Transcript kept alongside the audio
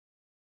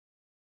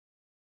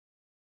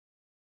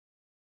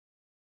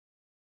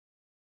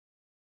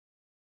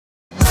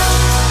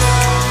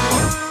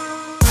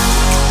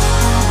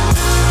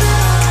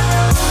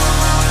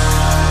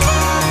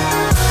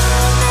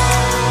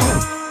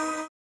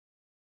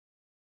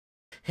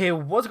Hey,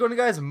 what's going on,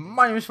 guys?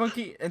 My name is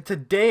Funky, and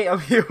today I'm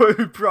here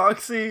with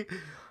Proxcey.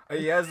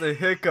 He has the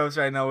hiccups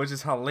right now, which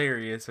is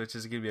hilarious, which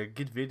is gonna be a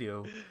good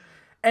video.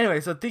 Anyway,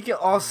 so thank you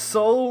all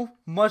so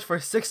much for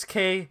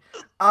 6K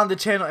on the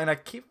channel, and I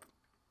keep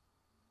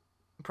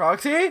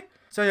Proxcey.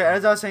 So yeah,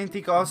 as I was saying,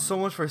 thank you all so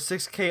much for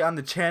 6K on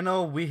the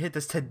channel. We hit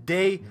this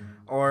today,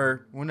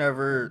 or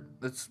whenever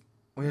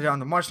we hit it on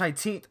the March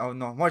 19th. Oh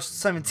no, March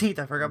 17th.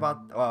 I forgot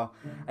about. Well,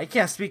 I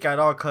can't speak at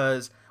all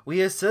because we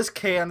hit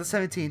 6K on the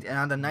 17th, and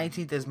on the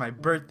 19th is my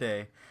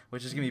birthday,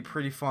 which is gonna be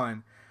pretty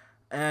fun.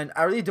 And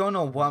I really don't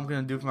know what I'm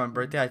gonna do for my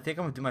birthday. I think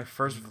I'm gonna do my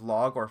first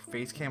vlog or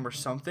face cam or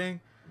something,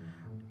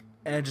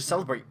 and just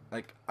celebrate.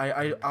 Like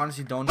I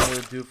honestly don't know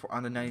what to do for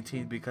on the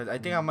 19th because I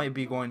think I might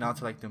be going out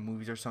to like the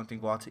movies or something,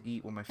 go out to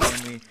eat with my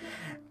family.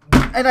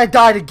 And I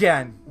died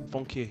again.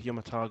 Funky, you're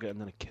my target. I'm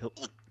gonna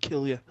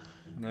kill you.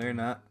 No, you're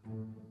not.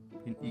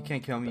 You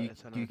can't kill me.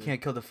 You can't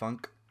kill the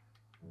funk.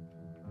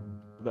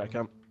 But I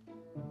can.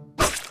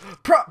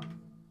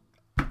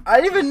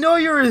 I didn't even know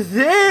you were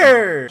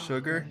there.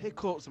 Sugar. The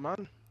hiccups,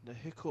 man. The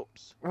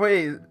hiccups.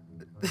 Wait.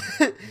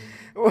 Wait,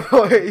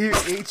 you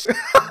ate.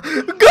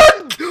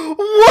 God,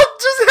 what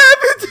just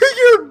happened to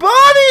your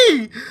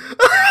body?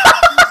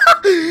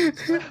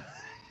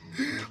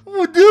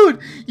 Oh, dude,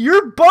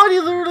 your body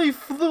literally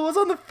flew. It was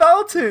on the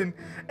fountain.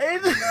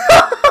 And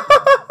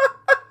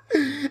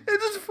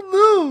it just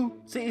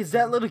flew. See, is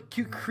that little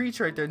cute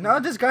creature right there? Now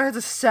this guy has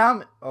a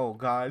salmon. Oh,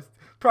 God.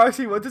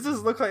 Proxy, what does this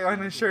look like on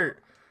his shirt?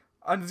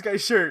 On this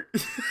guy's shirt. I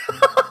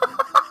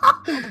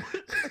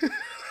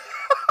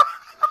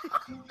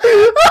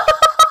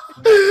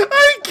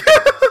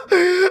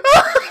can't.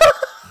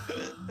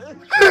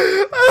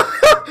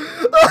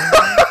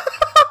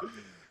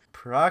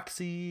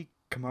 Proxy,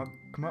 come up,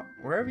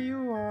 wherever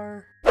you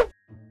are.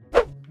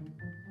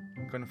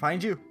 I'm gonna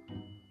find you,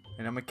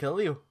 and I'm gonna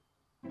kill you.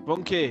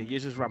 Funky,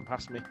 you just ran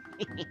past me.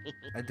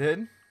 I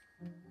did?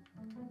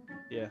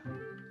 Yeah.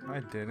 I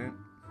didn't.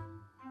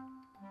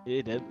 Yeah,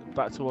 you did.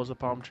 Back towards the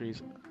palm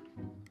trees.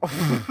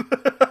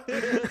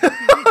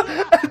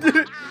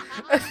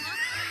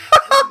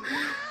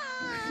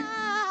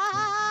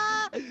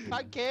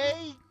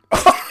 Okay.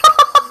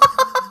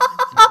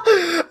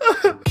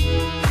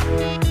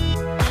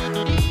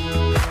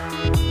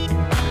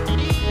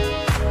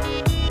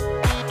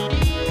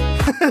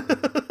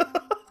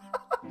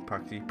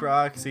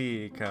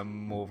 Proxy,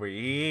 come over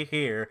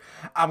here.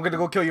 I'm gonna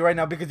go kill you right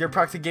now because your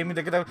Proxy gave me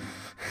the good. I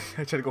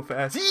try to go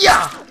fast.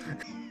 Yeah!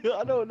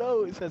 I don't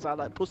know. It says I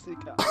like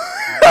pussycat.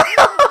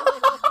 I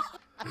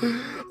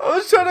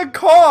was trying to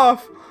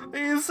cough.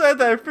 And you said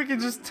that. I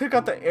freaking just took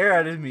out the air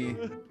out of me.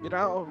 You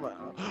know, I'm like,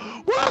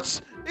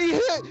 what? He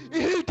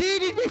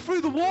Houdini'd me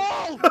through the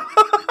wall.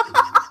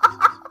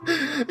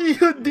 You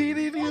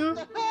Houdini'd you?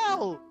 What the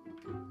hell?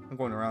 I'm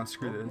going around.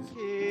 Screw this.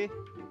 Okay.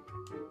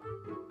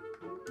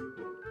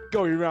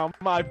 Going around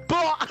my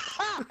butt.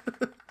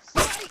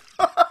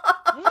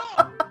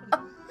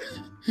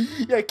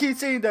 Yeah, keep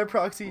saying that,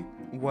 Proxy.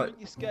 What?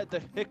 You scared the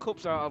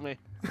hiccups out of me.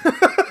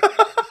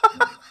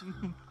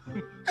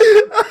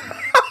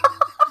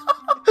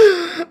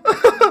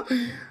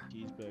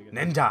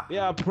 Ninja.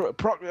 Yeah,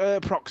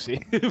 Proxy.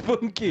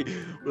 Funky.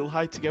 We'll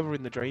hide together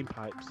in the drain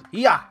pipes.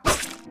 Yeah.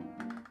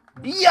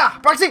 Yeah,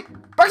 Proxy.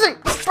 That's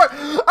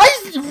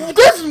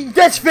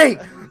fake.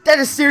 That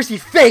is seriously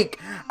fake.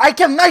 I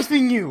kept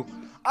knifing you.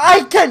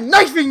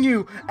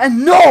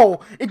 And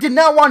no, it did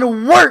not want to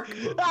work.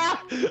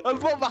 I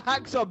put my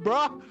hacks on,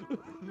 bro.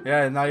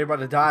 Yeah, now you're about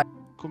to die.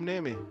 Come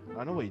near me.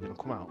 I know where you're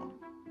gonna come out.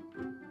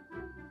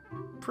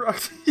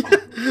 Proxy,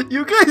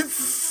 you guys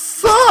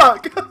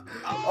suck.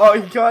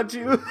 Oh, he got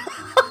you.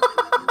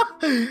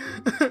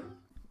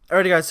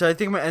 Alrighty, guys, so I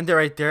think I'm gonna end it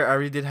right there. I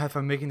really did have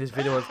fun making this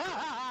video.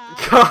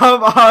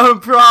 Come on,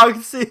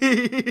 Proxy.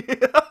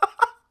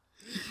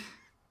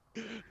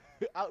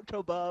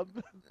 Outro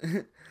bomb.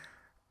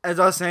 As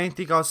I was saying,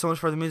 thank you all so much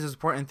for the amazing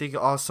support, and thank you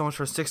all so much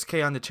for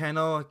 6K on the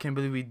channel. I can't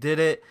believe we did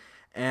it.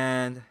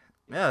 And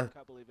yeah,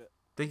 Can't believe it.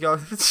 thank you all.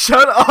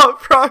 Shut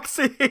up,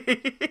 Proxy.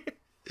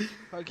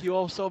 Thank you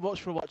all so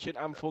much for watching.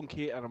 I'm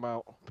Funky, and I'm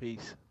out.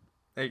 Peace.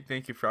 Hey,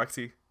 thank you,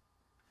 Proxy.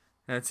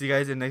 And I'll see you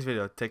guys in the next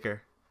video. Take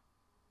care.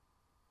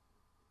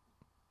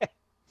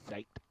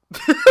 Psyched.